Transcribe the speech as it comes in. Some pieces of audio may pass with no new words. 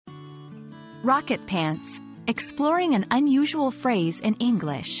Rocket pants, exploring an unusual phrase in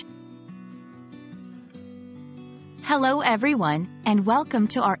English. Hello everyone, and welcome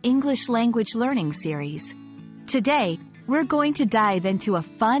to our English language learning series. Today, we're going to dive into a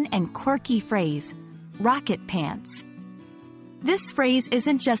fun and quirky phrase, rocket pants. This phrase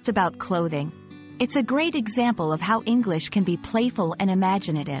isn't just about clothing. It's a great example of how English can be playful and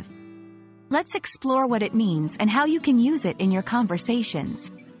imaginative. Let's explore what it means and how you can use it in your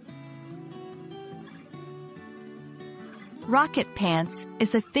conversations. Rocket pants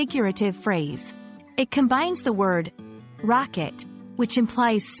is a figurative phrase. It combines the word rocket, which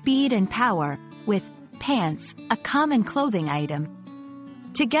implies speed and power, with pants, a common clothing item.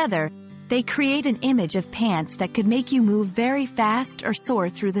 Together, they create an image of pants that could make you move very fast or soar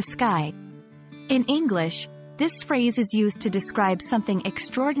through the sky. In English, this phrase is used to describe something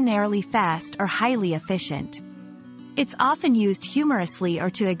extraordinarily fast or highly efficient. It's often used humorously or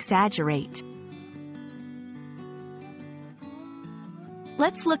to exaggerate.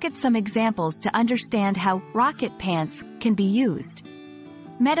 Let's look at some examples to understand how rocket pants can be used.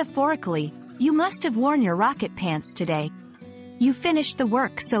 Metaphorically, you must have worn your rocket pants today. You finished the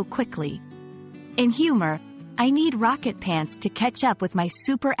work so quickly. In humor, I need rocket pants to catch up with my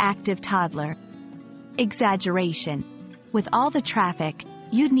super active toddler. Exaggeration. With all the traffic,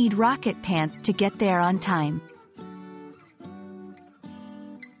 you'd need rocket pants to get there on time.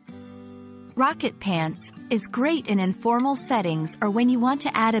 Rocket pants is great in informal settings or when you want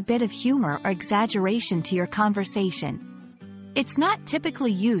to add a bit of humor or exaggeration to your conversation. It's not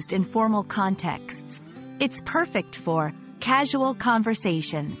typically used in formal contexts. It's perfect for casual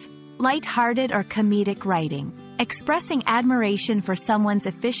conversations, light-hearted or comedic writing, expressing admiration for someone's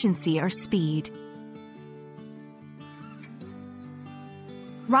efficiency or speed.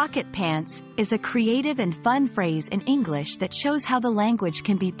 Rocket pants is a creative and fun phrase in English that shows how the language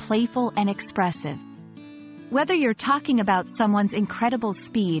can be playful and expressive. Whether you're talking about someone's incredible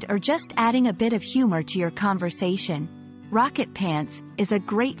speed or just adding a bit of humor to your conversation, rocket pants is a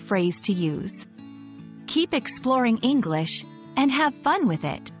great phrase to use. Keep exploring English and have fun with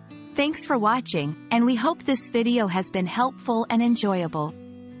it. Thanks for watching, and we hope this video has been helpful and enjoyable.